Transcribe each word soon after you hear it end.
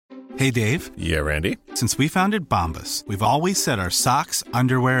Hey, Dave. Yeah, Randy? Since we founded Bombas, we've always said our socks,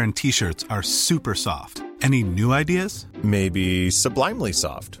 underwear, and T-shirts are super soft. Any new ideas? Maybe sublimely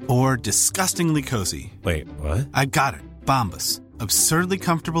soft. Or disgustingly cozy. Wait, what? I got it. Bombas. Absurdly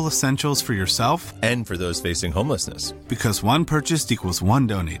comfortable essentials for yourself and for those facing homelessness. Because one purchased equals one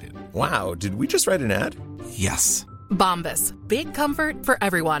donated. Wow, did we just write an ad? Yes. Bombas. Big comfort for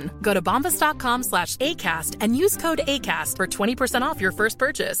everyone. Go to bombas.com/ACAST and use code ACAST for 20% off your first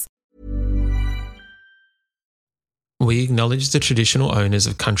purchase. We acknowledge the traditional owners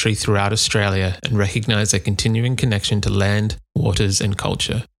of country throughout Australia and recognise their continuing connection to land, waters and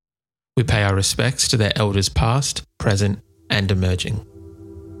culture. We pay our respects to their elders past, present and emerging.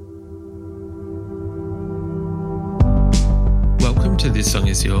 Welcome to This Song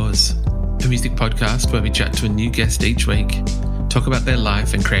Is Yours, a music podcast where we chat to a new guest each week, talk about their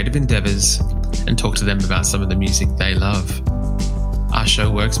life and creative endeavours, and talk to them about some of the music they love. Our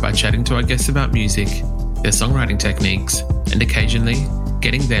show works by chatting to our guests about music, their songwriting techniques, and occasionally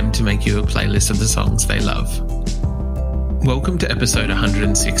getting them to make you a playlist of the songs they love. Welcome to episode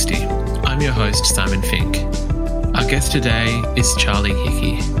 160. I'm your host, Simon Fink. Our guest today is Charlie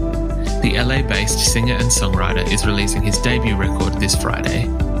Hickey. The LA-based singer and songwriter is releasing his debut record this Friday,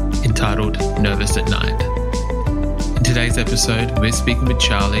 entitled Nervous at Night. In today's episode, we're speaking with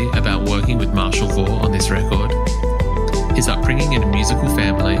Charlie about working with Marshall Vore on this record, his upbringing in a musical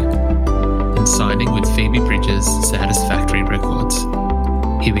family, and signing with Phoebe Bridgers' Satisfactory Records.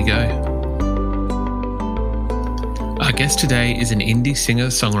 Here we go. Our guest today is an indie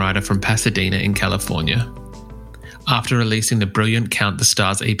singer-songwriter from Pasadena in California. After releasing the brilliant Count the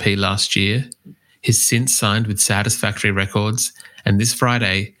Stars EP last year, he's since signed with Satisfactory Records, and this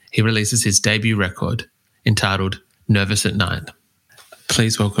Friday he releases his debut record, entitled Nervous at Night.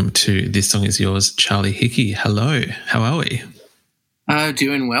 Please welcome to This Song Is Yours, Charlie Hickey. Hello, how are we?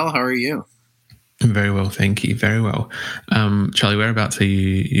 Doing well, how are you? Very well, thank you. Very well. Charlie, whereabouts are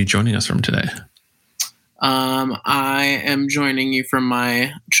you joining us from today? I am joining you from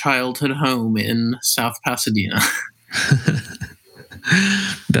my childhood home in South Pasadena.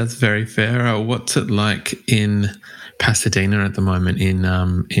 That's very fair. What's it like in Pasadena at the moment?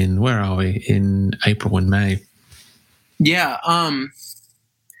 In where are we? In April and May? Yeah,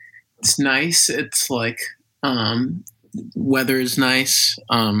 it's nice. It's like weather is nice.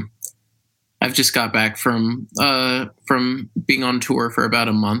 I've just got back from being on tour for about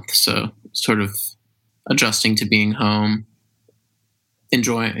a month, so sort of adjusting to being home,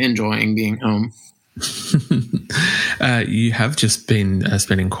 enjoying being home. You have just been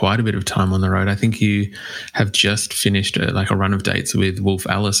spending quite a bit of time on the road. I think you have just finished a run of dates with Wolf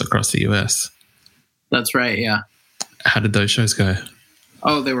Alice across the US. That's right, yeah. How did those shows go?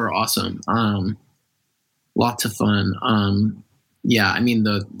 Oh, they were awesome. Lots of fun. Yeah, I mean,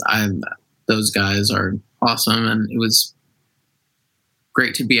 those guys are awesome, and it was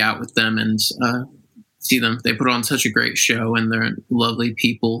great to be out with them and see them. They put on such a great show, and they're lovely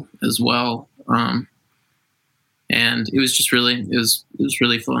people as well. And it was just really, it was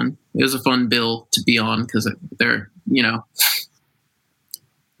really fun. It was a fun bill to be on because they're,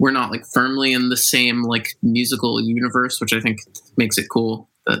 we're not like firmly in the same like musical universe, which I think makes it cool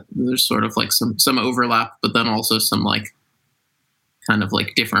that there's sort of like some overlap, but then also some like kind of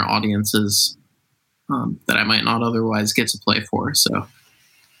like different audiences that I might not otherwise get to play for. So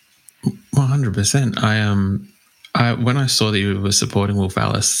 100%. I when I saw that you were supporting Wolf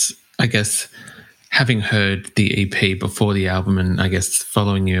Alice, I guess having heard the EP before the album and I guess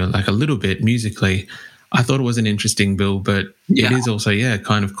following you like a little bit musically, I thought it was an interesting bill, but It is also,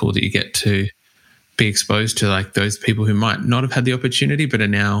 kind of cool that you get to be exposed to like those people who might not have had the opportunity, but are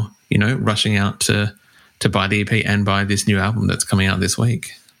now, rushing out to buy the EP and buy this new album that's coming out this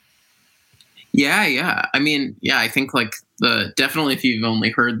week. Yeah. I mean, I think like definitely if you've only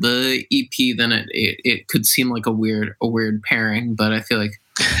heard the EP, then it could seem like a weird pairing, but I feel like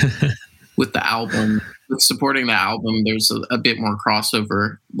with supporting the album, there's a bit more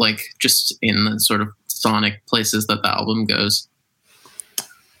crossover, like just in the sort of sonic places that the album goes.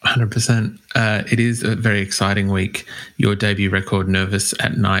 100%. It is a very exciting week. Your debut record, Nervous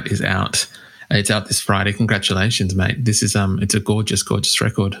at Night, is out. It's out this Friday. Congratulations, mate. This is it's a gorgeous, gorgeous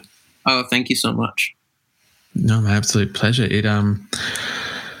record. Oh, thank you so much. No, my absolute pleasure.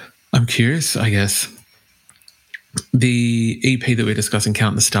 I'm curious, I guess. The EP that we're discussing,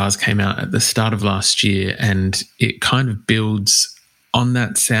 Count the Stars, came out at the start of last year, and it kind of builds on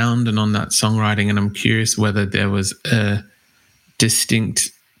that sound and on that songwriting. And I'm curious whether there was a distinct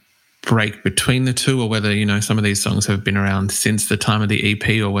break between the two, or whether, some of these songs have been around since the time of the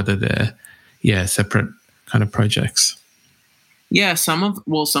EP, or whether they're, separate kind of projects. Yeah, some of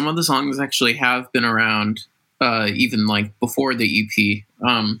the songs actually have been around even like before the EP.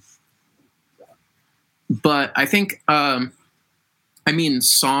 But I think I mean,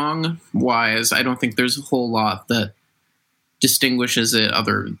 song wise, I don't think there's a whole lot that distinguishes it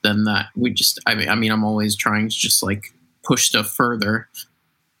other than that I mean I'm always trying to just like push stuff further.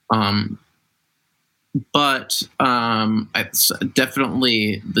 But it's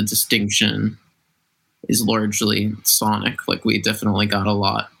definitely the distinction is largely sonic. Like we definitely got a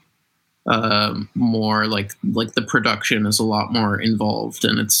lot more like the production is a lot more involved,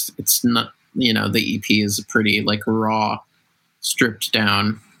 and it's not, you know, the EP is a pretty like raw, stripped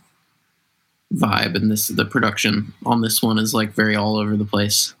down vibe, and the production on this one is like very all over the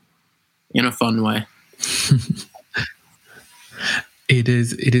place in a fun way. It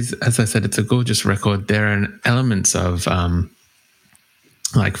is, as I said, it's a gorgeous record. There are elements of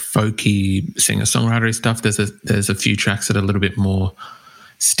like folky singer-songwriter stuff. There's a few tracks that are a little bit more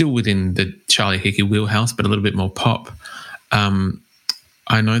still within the Charlie Hickey wheelhouse, but a little bit more pop.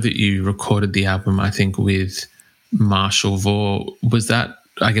 I know that you recorded the album, I think, with Marshall Vore. Was that,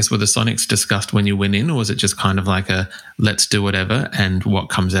 I guess, were the sonics discussed when you went in, or was it just kind of like a let's do whatever and what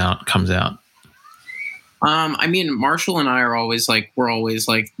comes out comes out? I mean, Marshall and I are always like, we're always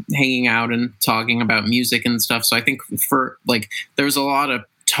like hanging out and talking about music and stuff. So I think for like, there's a lot of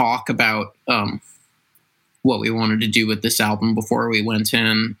talk about what we wanted to do with this album before we went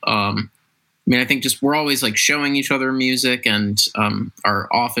in. I mean, I think just we're always like showing each other music and are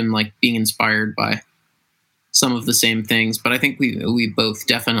often like being inspired by some of the same things. But I think we both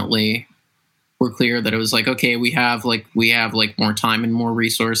definitely were clear that it was like, okay, we have more time and more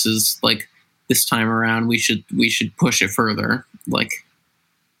resources. Like this time around, we should push it further. Like,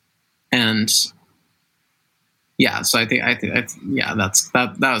 and yeah, so I think yeah,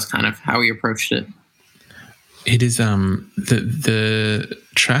 that was kind of how we approached it. It is the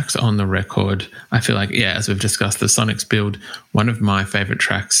tracks on the record, I feel like, yeah, as we've discussed, the Sonics build, one of my favorite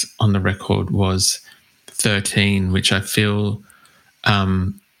tracks on the record was 13, which I feel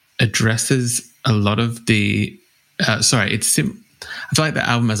addresses a lot of the I feel like the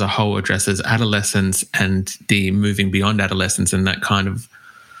album as a whole addresses adolescence and the moving beyond adolescence and that kind of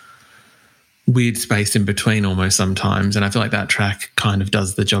weird space in between almost sometimes. And I feel like that track kind of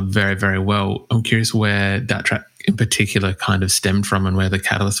does the job very, very well. I'm curious where that track in particular kind of stemmed from and where the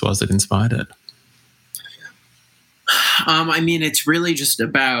catalyst was that inspired it. I mean, it's really just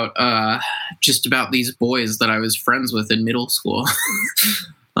about these boys that I was friends with in middle school.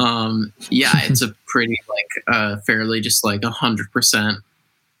 Yeah, it's a pretty like fairly just like 100%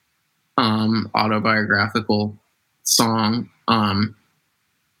 autobiographical song.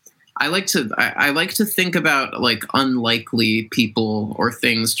 I like to think about like unlikely people or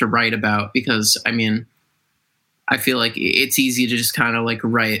things to write about, because I mean, I feel like it's easy to just kind of like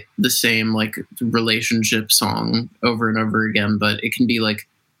write the same like relationship song over and over again, but it can be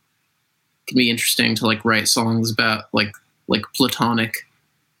interesting to like write songs about like platonic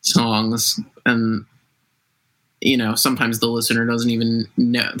songs, and you know, sometimes the listener doesn't even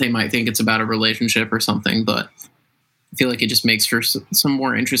know, they might think it's about a relationship or something, but I feel like it just makes for some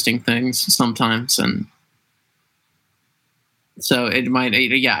more interesting things sometimes. And so it might,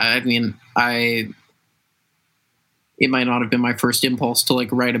 yeah, I mean, it might not have been my first impulse to like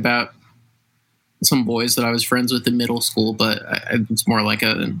write about some boys that I was friends with in middle school, but it's more like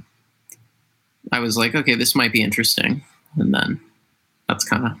I was like, okay, this might be interesting. And then that's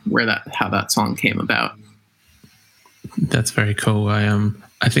kind of how that song came about. That's very cool.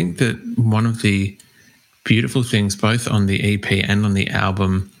 I think that one of the beautiful things both on the EP and on the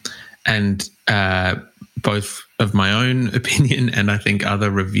album, and both of my own opinion and I think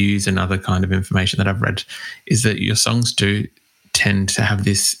other reviews and other kind of information that I've read, is that your songs do tend to have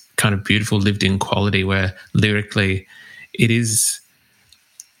this kind of beautiful lived-in quality where lyrically it is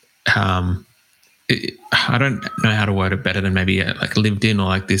I don't know how to word it better than maybe like lived in, or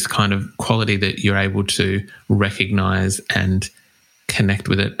like this kind of quality that you're able to recognize and connect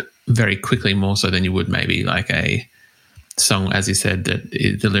with it very quickly, more so than you would maybe like a song, as you said, that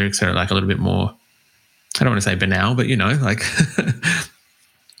the lyrics are like a little bit more, I don't want to say banal, but you know, like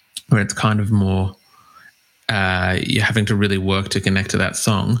where it's kind of more you're having to really work to connect to that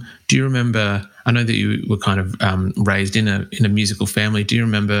song. Do you remember, I know that you were kind of raised in a musical family. Do you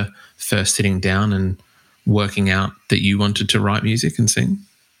remember first sitting down and working out that you wanted to write music and sing?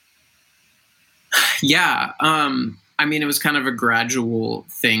 Yeah. I mean, it was kind of a gradual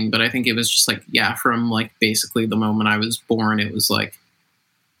thing, but I think it was just like, yeah, from like basically the moment I was born, it was like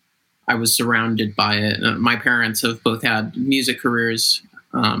I was surrounded by it. My parents have both had music careers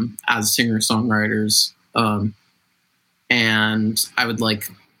as singer-songwriters. and I would like,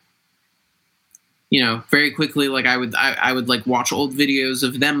 very quickly, like I would like watch old videos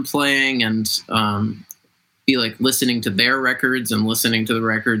of them playing and be like listening to their records and listening to the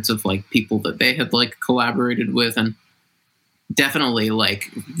records of like people that they had like collaborated with, and definitely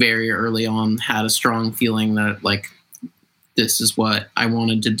like very early on had a strong feeling that like this is what I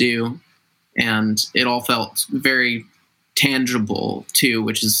wanted to do, and it all felt very tangible too,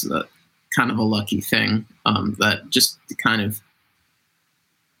 which is kind of a lucky thing, that just kind of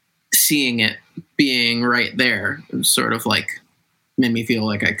seeing it being right there sort of like made me feel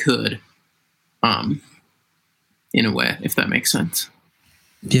like I could, in a way, if that makes sense.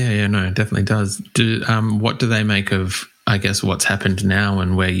 Yeah, no, it definitely does. What do they make of, I guess, what's happened now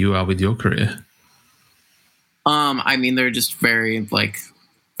and where you are with your career? I mean, they're just very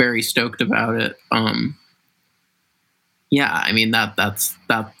stoked about it. Yeah, I mean that's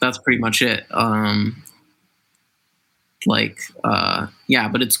pretty much it. Yeah,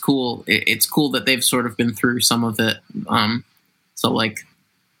 but it's cool. It's cool that they've sort of been through some of it. So like,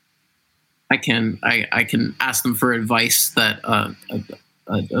 I can ask them for advice that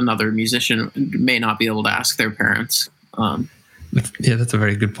another musician may not be able to ask their parents. Yeah, that's a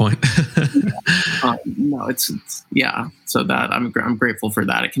very good point. No, it's yeah. So that I'm grateful for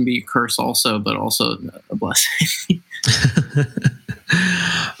that. It can be a curse also, but also a blessing.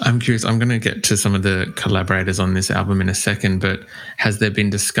 I'm curious. I'm going to get to some of the collaborators on this album in a second, but has there been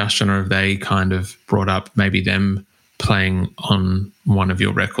discussion, or have they kind of brought up maybe them playing on one of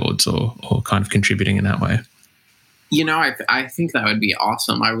your records or kind of contributing in that way? I think that would be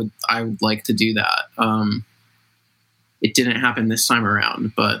awesome. I would like to do that. It didn't happen this time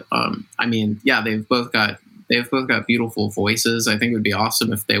around, but I mean, yeah, they've both got beautiful voices. I think it would be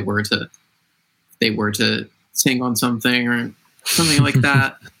awesome if they were to sing on something or something like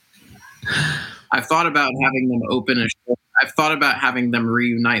that. I've thought about having them open a show. I've thought about having them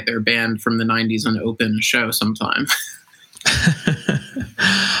reunite their band from the 90s and open a show sometime.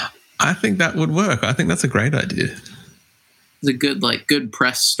 I think that would work. I think that's a great idea. It's a good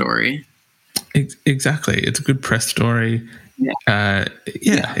press story. Exactly. It's a good press story. Yeah.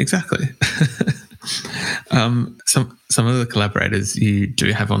 Yeah, exactly. Some of the collaborators you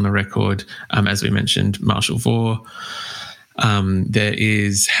do have on the record, as we mentioned, Marshall Vore. There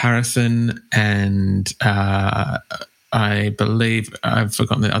is Harrison and I believe I've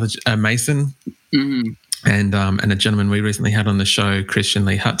forgotten the other, Mason. Mm-hmm. And a gentleman we recently had on the show, Christian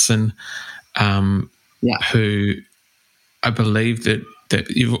Lee Hudson, who I believe that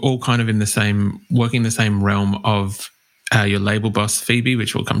you're all kind of working in the same realm of your label boss, Phoebe,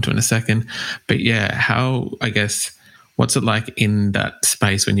 which we'll come to in a second. But yeah, what's it like in that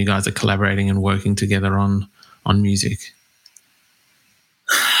space when you guys are collaborating and working together on music?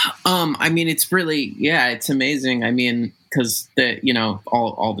 I mean, it's really, it's amazing. I mean, because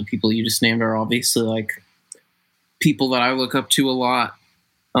all the people you just named are obviously like people that I look up to a lot,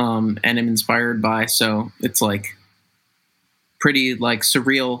 and am inspired by. So it's like pretty like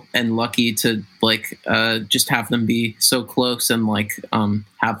surreal and lucky to like just have them be so close and like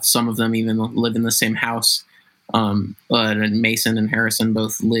have some of them even live in the same house. And Mason and Harrison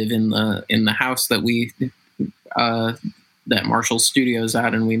both live in the house that we that Marshall Studios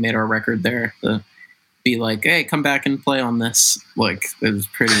at, and we made our record there. To be like, hey, come back and play on this. Like, it was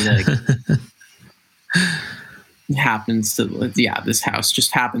pretty like happens to this house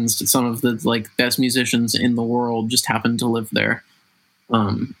just happens to some of the like best musicians in the world just happen to live there,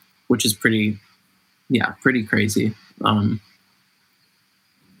 which is pretty crazy.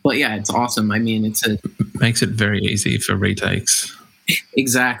 But yeah, it's awesome. I mean, makes it very easy for retakes.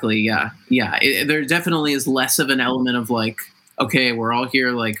 Exactly. Yeah. There definitely is less of an element of like, okay, we're all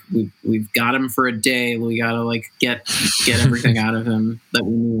here. Like we've got him for a day. We gotta like get everything out of him that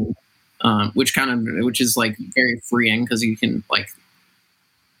we need. Which is like very freeing because you can like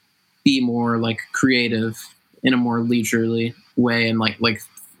be more like creative in a more leisurely way, and like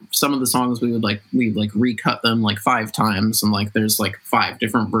some of the songs we'd recut them like 5 times, and like there's like 5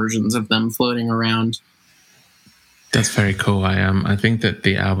 different versions of them floating around. That's very cool. I think that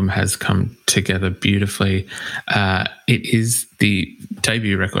the album has come together beautifully. It is the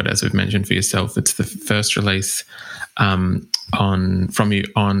debut record, as we've mentioned, for yourself. It's the first release from you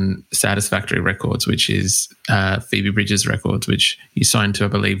on Satisfactory Records, which is Phoebe Bridgers Records, which you signed to, I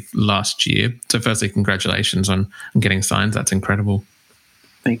believe, last year. So firstly, congratulations on getting signed. That's incredible.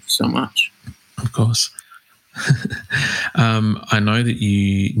 Thank you so much. Of course. I know that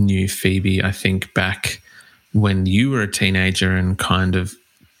you knew Phoebe, I think, back when you were a teenager and kind of,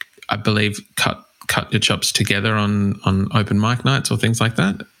 I believe, cut your chops together on open mic nights or things like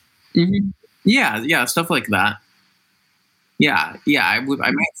that. Mm-hmm. Yeah, stuff like that. Yeah. I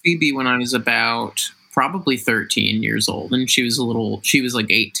met Phoebe when I was about probably 13 years old, and she was like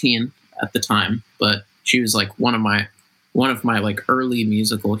 18 at the time, but she was like one of my like early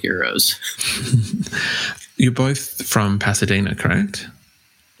musical heroes. You're both from Pasadena, correct?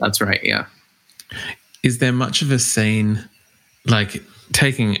 That's right. Yeah. Is there much of a scene, like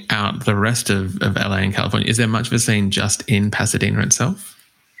taking out the rest of LA and California, is there much of a scene just in Pasadena itself?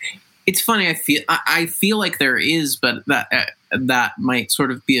 It's funny. I feel like there is, but that might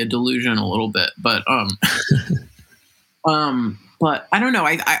sort of be a delusion a little bit. But but I don't know.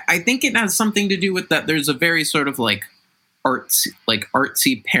 I think it has something to do with that. There's a very sort of like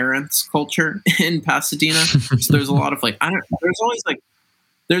artsy parents culture in Pasadena. So there's a lot of like, there's always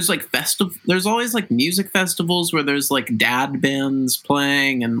like music festivals where there's like dad bands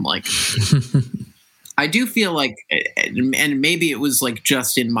playing, and like I do feel like, and maybe it was like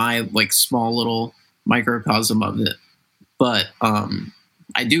just in my like small little microcosm of it, but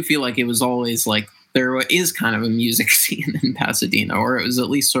I do feel like it was always like there is kind of a music scene in Pasadena, or it was at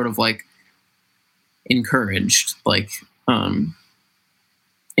least sort of like encouraged, like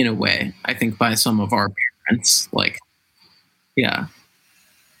in a way, I think, by some of our parents. Like, yeah.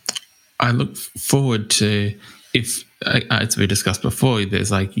 I look forward to, if as we discussed before, there's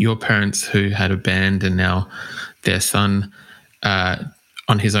like your parents who had a band and now their son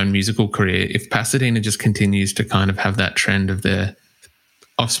on his own musical career. If Pasadena just continues to kind of have that trend of their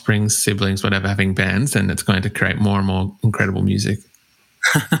offspring, siblings, whatever, having bands, then it's going to create more and more incredible music.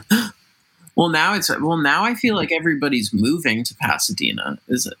 Well, now I feel like everybody's moving to Pasadena.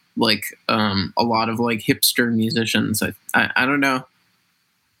 Is it like a lot of like hipster musicians? I don't know.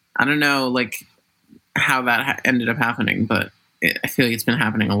 I don't know like how that ended up happening, but I feel like it's been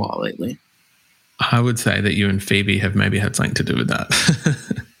happening a lot lately. I would say that you and Phoebe have maybe had something to do with that.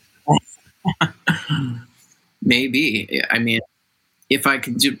 Maybe. I mean, if I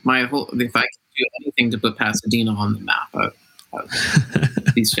could do anything to put Pasadena on the map,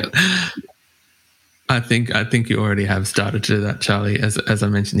 these shows. I think you already have started to do that, Charlie. As I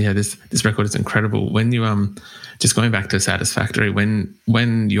mentioned, yeah, this record is incredible. When you just going back to Satisfactory,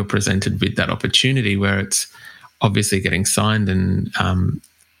 when you're presented with that opportunity where it's obviously getting signed, and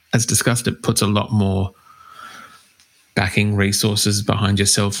as discussed, it puts a lot more backing resources behind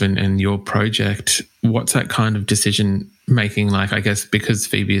yourself and your project. What's that kind of decision making like? I guess because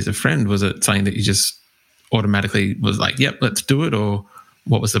Phoebe is a friend, was it something that you just automatically was like, yep, let's do it? Or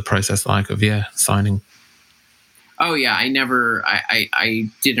what was the process like of signing? Oh yeah, I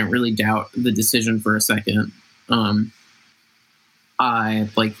didn't really doubt the decision for a second. As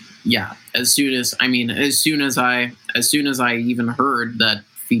soon as I even heard that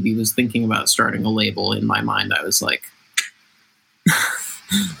Phoebe was thinking about starting a label, in my mind I was like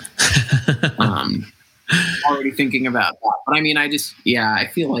already thinking about that. But I mean, I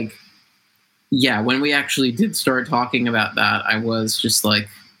feel like, when we actually did start talking about that, I was just like,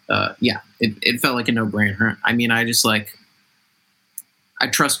 it felt like a no-brainer. I mean, I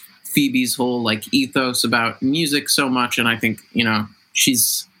trust Phoebe's whole like ethos about music so much, and I think,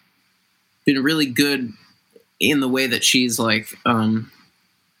 she's been really good in the way that she's like kind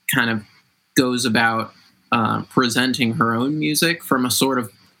of goes about presenting her own music from a sort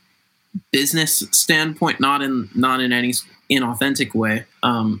of business standpoint, not in any inauthentic way.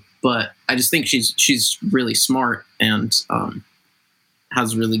 But I just think she's really smart and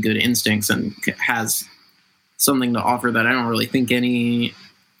has really good instincts and has something to offer that I don't really think any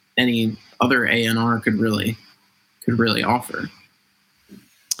other A&R could really offer.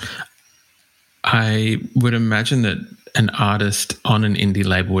 I would imagine that an artist on an indie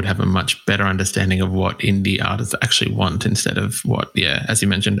label would have a much better understanding of what indie artists actually want instead of what, as you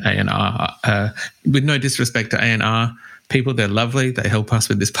mentioned, A&R. With no disrespect to A&R people, they're lovely. They help us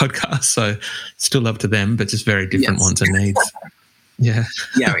with this podcast, so still love to them, but just very different wants and needs. Yeah.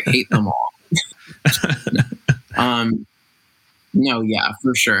 Yeah, I hate them all. No, yeah,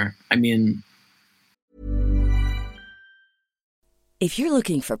 for sure. I mean, if you're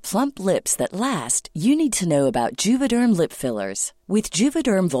looking for plump lips that last, you need to know about Juvederm lip fillers. With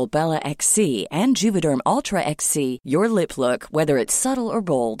Juvederm Volbella XC and Juvederm Ultra XC, your lip look, whether it's subtle or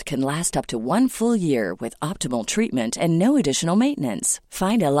bold, can last up to 1 full year with optimal treatment and no additional maintenance.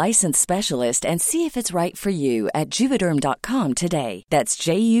 Find a licensed specialist and see if it's right for you at Juvederm.com today. That's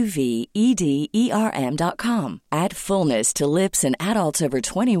JUVEDERM.com. Add fullness to lips in adults over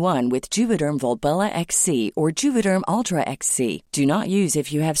 21 with Juvederm Volbella XC or Juvederm Ultra XC. Do not use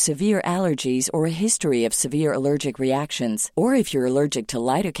if you have severe allergies or a history of severe allergic reactions, or if you're you're allergic to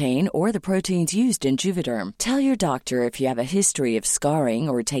lidocaine or the proteins used in Juvederm. Tell your doctor if you have a history of scarring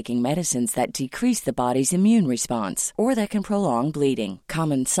or taking medicines that decrease the body's immune response or that can prolong bleeding.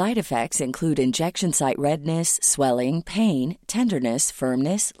 Common side effects include injection site redness, swelling, pain, tenderness,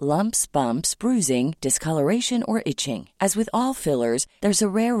 firmness, lumps, bumps, bruising, discoloration, or itching. As with all fillers, there's a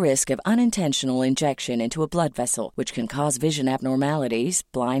rare risk of unintentional injection into a blood vessel, which can cause vision abnormalities,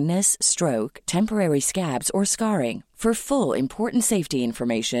 blindness, stroke, temporary scabs, or scarring. For full, important safety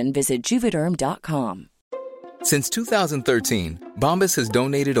information, visit Juvederm.com. Since 2013, Bombas has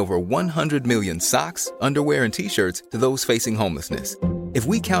donated over 100 million socks, underwear, and T-shirts to those facing homelessness. If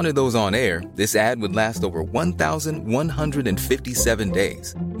we counted those on air, this ad would last over 1,157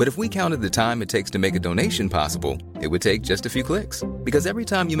 days. But if we counted the time it takes to make a donation possible, it would take just a few clicks. Because every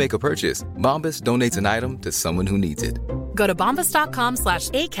time you make a purchase, Bombas donates an item to someone who needs it. Go to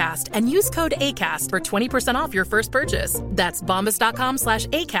bombas.com/ACAST and use code ACAST for 20% off your first purchase. That's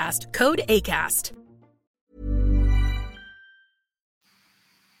bombas.com/ACAST, code ACAST.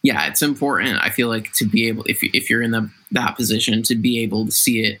 Yeah, it's important, I feel like, to be able, if you're in that position, to be able to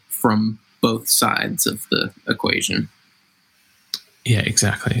see it from both sides of the equation. Yeah,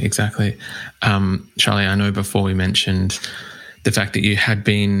 exactly. Charlie, I know before we mentioned the fact that you had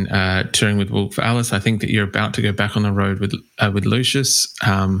been touring with Wolf Alice. I think that you're about to go back on the road with Lucius,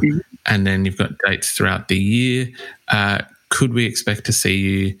 and then you've got dates throughout the year. Could we expect to see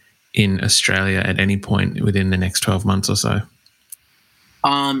you in Australia at any point within the next 12 months or so?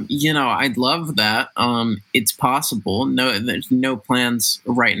 I'd love that. It's possible. No, there's no plans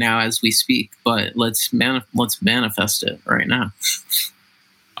right now as we speak, but let's manifest it right now.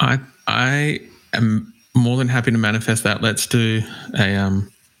 I am more than happy to manifest that. Let's do a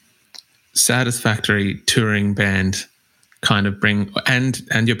Satisfactory touring band, kind of bring and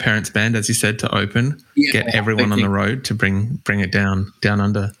your parents' band, as you said, to open. Yeah, get everyone on the road to bring it down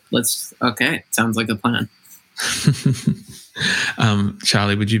under. Okay, sounds like a plan.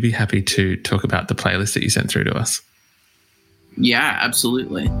 Charlie, would you be happy to talk about the playlist that you sent through to us? Yeah,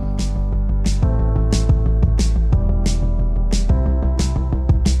 absolutely.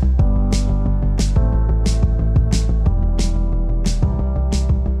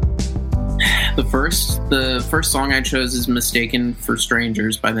 The first song I chose is "Mistaken for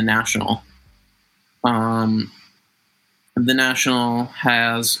Strangers" by The National. The National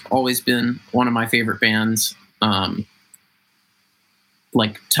has always been one of my favorite bands.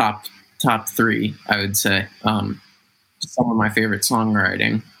 Like top three, I would say. Some of my favorite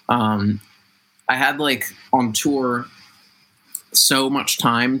songwriting. I had on tour so much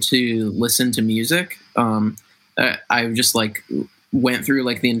time to listen to music. I just went through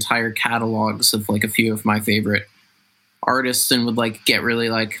the entire catalogs of a few of my favorite artists and would get really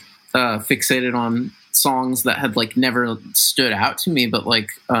fixated on songs that had never stood out to me, but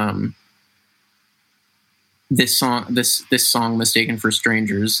this song "Mistaken for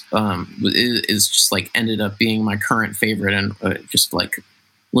Strangers" is just ended up being my current favorite, and just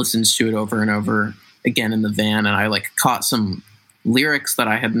listens to it over and over again in the van. And I caught some lyrics that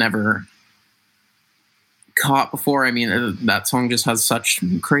I had never caught before. I mean, that song just has such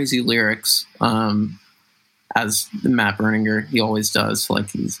crazy lyrics, as Matt Berninger, he always does.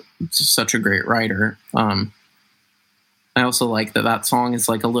 He's just such a great writer. I also like that song is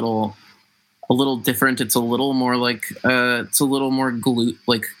a little different. It's a little more it's a little more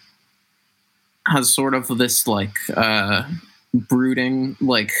has sort of this brooding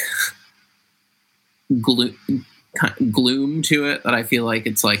gloom to it that I feel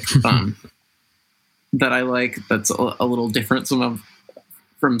it's that I like. That's a little different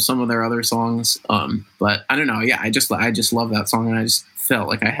from some of their other songs. But I don't know. Yeah, I just love that song, and I just felt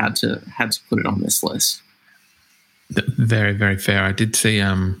like I had to put it on this list. Very, very fair. I did see.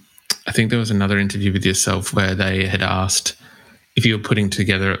 I think there was another interview with yourself where they had asked if you were putting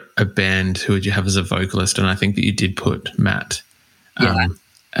together a band, who would you have as a vocalist? And I think that you did put Matt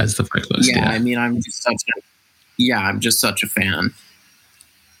as the vocalist. Yeah, I mean, I'm just such a fan.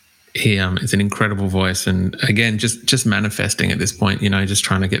 He is an incredible voice, and again, just manifesting at this point, just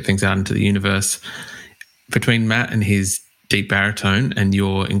trying to get things out into the universe. Between Matt and his deep baritone and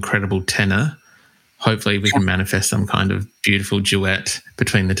your incredible tenor, hopefully we can manifest some kind of beautiful duet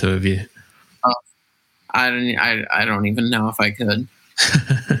between the two of you. I don't even know if I could.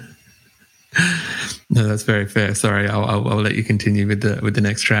 No, that's very fair. Sorry, I'll let you continue with the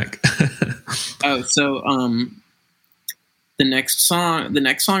next track. The next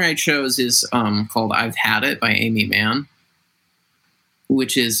song I chose is called "I've Had It" by Amy Mann,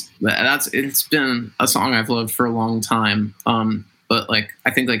 which is it's been a song I've loved for a long time. But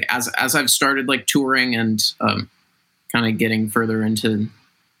I think as I've started touring and kind of getting further into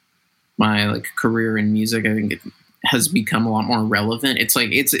my like career in music, I think it has become a lot more relevant. It's like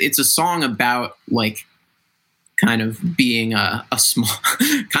it's a song about like kind of being a small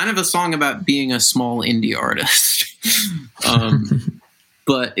kind of a song about being a small indie artist.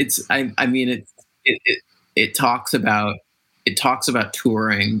 But it's I mean it talks about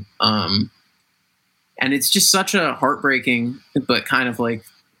touring, and it's just such a heartbreaking but kind of like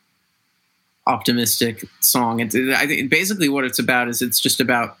optimistic song. I think basically what it's about is it's just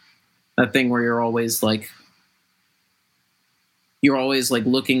about that thing where you're always like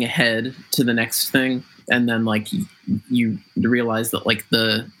looking ahead to the next thing, and then like you realize that like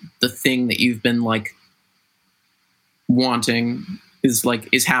the thing that you've been like wanting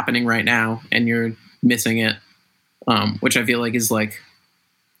is happening right now, and you're missing it, which I feel like is like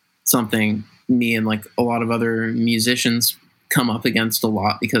something me and like a lot of other musicians come up against a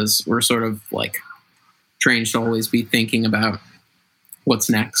lot, because we're sort of like trained to always be thinking about what's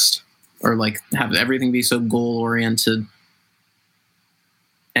next, or like have everything be so goal oriented.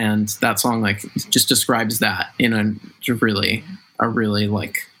 And that song like just describes that in a really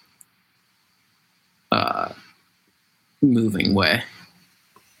like moving way.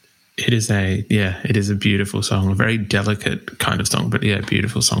 It is a beautiful song, a very delicate kind of song, but yeah,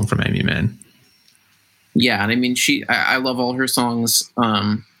 beautiful song from Aimee Mann. Yeah, and I mean I love all her songs,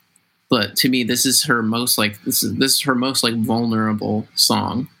 but to me this is her most like this is her most like vulnerable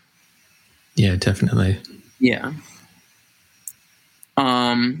song. Yeah, definitely. Yeah.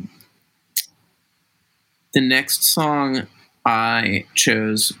 The next song I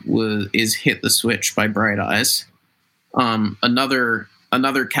chose is "Hit the Switch" by Bright Eyes. Another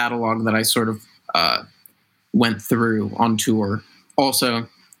catalog that I sort of went through on tour. Also,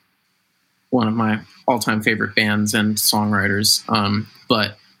 one of my all-time favorite bands and songwriters.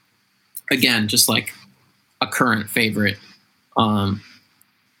 But again, just like a current favorite. I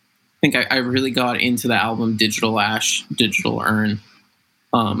think I really got into the album Digital Ash, Digital Urn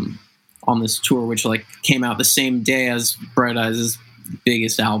on this tour, which like came out the same day as Bright Eyes'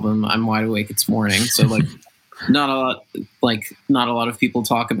 biggest album, I'm Wide Awake It's Morning. So like not a lot of people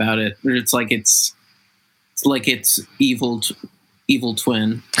talk about it. It's like it's evil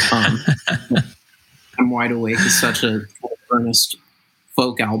twin. I'm Wide Awake is such a earnest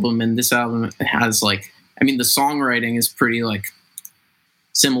folk album, and this album has like, I mean, the songwriting is pretty like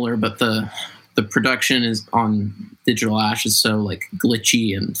similar, but the production is on Digital Ash is so like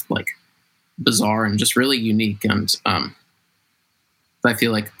glitchy and like bizarre and just really unique. And I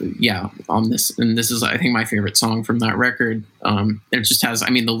feel like, yeah, on this, and this is I think my favorite song from that record. It just has, I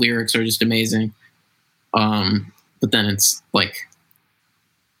mean, the lyrics are just amazing, but then it's like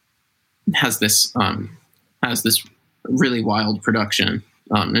has this really wild production,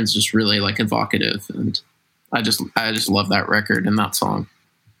 and it's just really like evocative, and I just love that record and that song.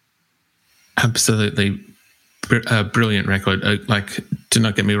 Absolutely a brilliant record. Like, do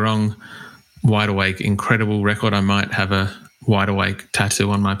not get me wrong, Wide Awake, incredible record. I might have a Wide Awake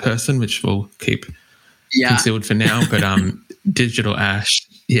tattoo on my person, which we'll keep concealed for now. But Digital Ash,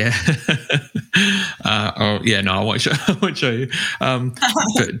 yeah. I won't show you.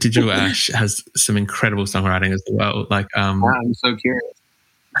 But Digital Ash has some incredible songwriting as well. Like, I'm so curious.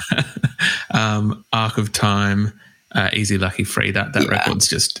 Arc of Time, Easy Lucky Free. That record's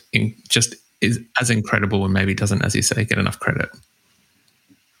just is as incredible, and maybe doesn't, as you say, get enough credit.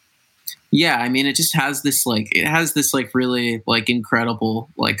 Yeah, I mean, it just has this really like incredible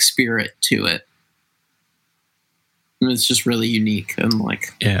like spirit to it. And it's just really unique and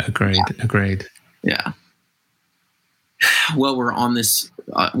like. Yeah, agreed. Yeah. Well, we're on this.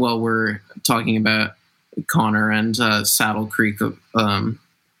 We're talking about Connor and Saddle Creek.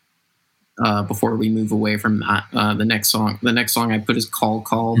 Before we move away from that, the next song I put is "Call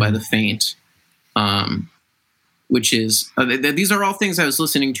Call" by The Faint. Which is these are all things I was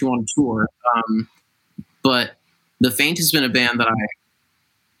listening to on tour, but The Faint has been a band that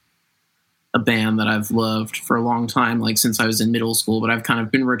I've loved for a long time, like since I was in middle school. But I've kind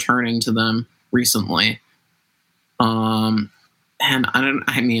of been returning to them recently, and I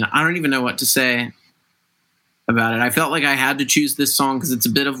don't even know what to say about it. I felt like I had to choose this song because it's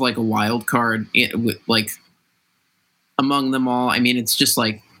a bit of like a wild card, like among them all. I mean, it's just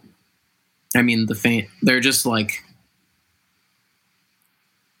like. I mean, The Faint, they're just like,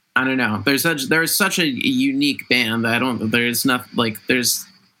 I don't know. There's such a unique band that there's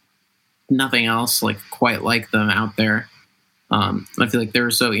nothing else like quite like them out there. I feel like they're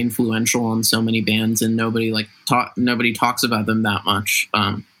so influential on so many bands, and nobody talks about them that much.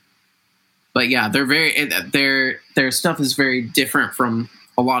 But yeah, their stuff is very different from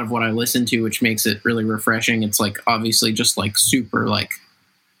a lot of what I listen to, which makes it really refreshing. It's like obviously just like super like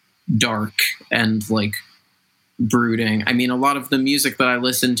dark and like brooding. I mean, a lot of the music that I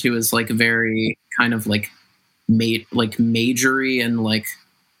listen to is like very kind of like majory and like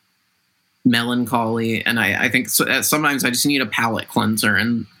melancholy, and I think so, sometimes I just need a palate cleanser,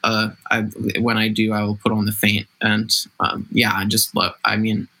 and when I do, I will put on The Faint, and I just love. I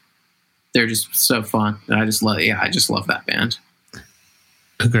mean, they're just so fun, and I just love that band.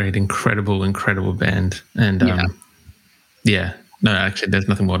 Agreed. Incredible band, and no, actually, there's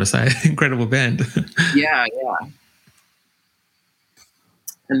nothing more to say. Incredible band. yeah.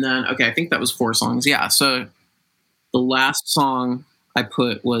 And then I think that was 4 songs. Yeah, so the last song I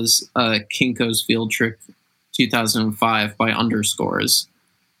put was Kinko's Field Trip 2005 by Underscores,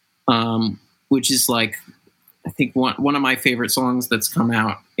 which is like, I think one of my favorite songs that's come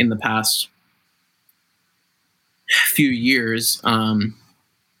out in the past few years.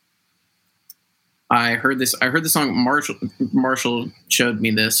 I heard this song. Marshall showed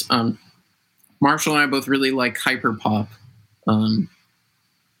me this. Marshall and I both really like hyperpop,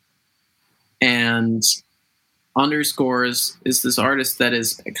 and Underscores is this artist that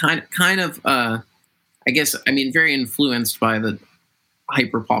is kind of I guess, I mean, very influenced by the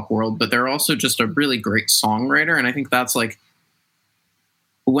hyperpop world, but they're also just a really great songwriter. And I think that's like,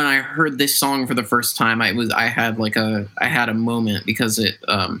 when I heard this song for the first time, I had a moment, because it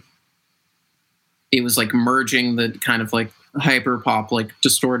was like merging the kind of like hyperpop, like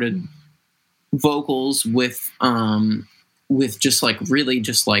distorted vocals with just like really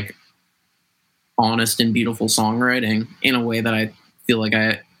just like honest and beautiful songwriting in a way that I feel like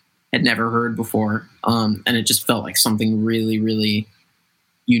I had never heard before. And it just felt like something really, really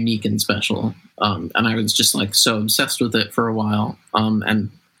unique and special. And I was just like so obsessed with it for a while. And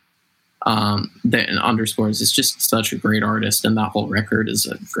Underscores is just such a great artist, and that whole record is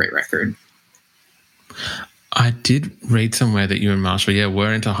a great record. I did read somewhere that you and Marshall,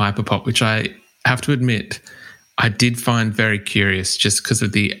 were into hyperpop, which I have to admit I did find very curious, just because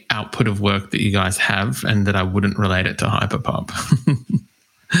of the output of work that you guys have, and that I wouldn't relate it to hyperpop.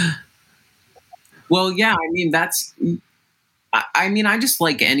 Well, yeah, I mean, I just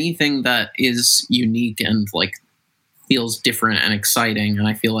like anything that is unique and like feels different and exciting. And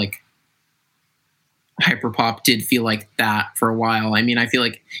I feel like hyperpop did feel like that for a while. I mean, I feel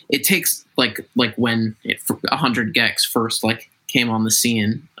like it takes like when 100 gecs first like came on the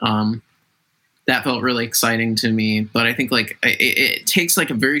scene, that felt really exciting to me. But I think like it takes like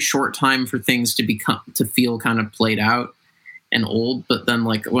a very short time for things to feel kind of played out and old. But then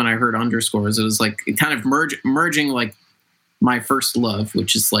like when I heard Underscores, it was like it kind of merging like my first love,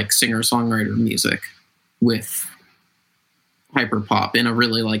 which is like singer-songwriter music, with hyperpop in a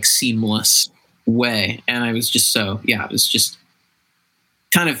really like seamless way. And I was just it was just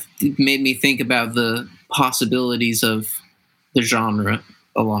kind of made me think about the possibilities of the genre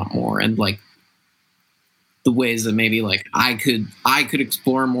a lot more, and like the ways that maybe like I could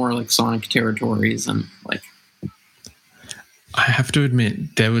explore more like sonic territories. And like, I have to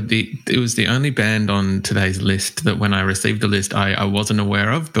admit, it was the only band on today's list that when I received the list I wasn't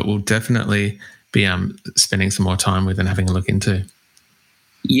aware of, but will definitely be spending some more time with and having a look into.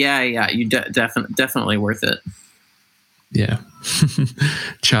 Yeah, you definitely worth it. Yeah.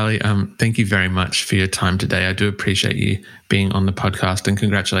 Charlie, thank you very much for your time today. I do appreciate you being on the podcast, and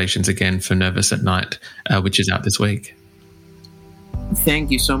congratulations again for Nervous at Night, which is out this week. Thank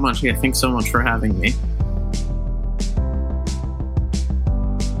you so much. Yeah, thanks so much for having me.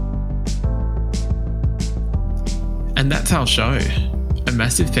 And that's our show. A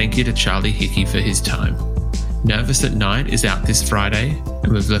massive thank you to Charlie Hickey for his time. Nervous at Night is out this Friday,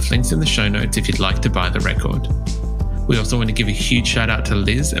 and we've left links in the show notes if you'd like to buy the record. We also want to give a huge shout out to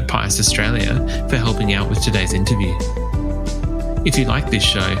Liz at Pious Australia for helping out with today's interview. If you like this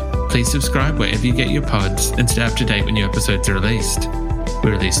show, please subscribe wherever you get your pods and stay up to date when new episodes are released. We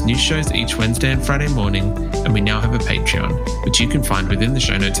release new shows each Wednesday and Friday morning, and we now have a Patreon, which you can find within the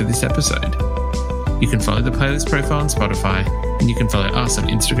show notes of this episode. You can follow the playlist profile on Spotify, and you can follow us on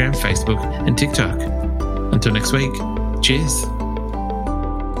Instagram, Facebook, and TikTok. Until next week, cheers.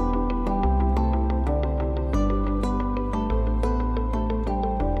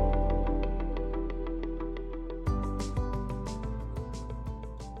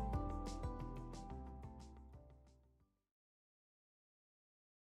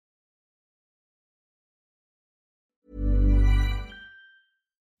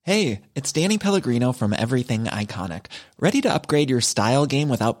 Hey, it's Danny Pellegrino from Everything Iconic. Ready to upgrade your style game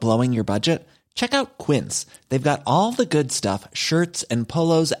without blowing your budget? Check out Quince. They've got all the good stuff, shirts and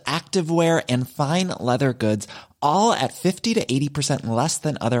polos, activewear, and fine leather goods, all at 50 to 80% less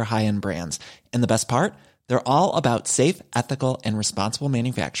than other high-end brands. And the best part? They're all about safe, ethical, and responsible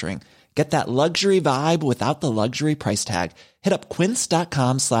manufacturing. Get that luxury vibe without the luxury price tag. Hit up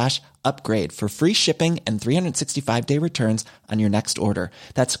quince.com/upgrade for free shipping and 365-day returns on your next order.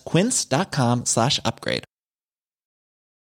 That's quince.com/upgrade.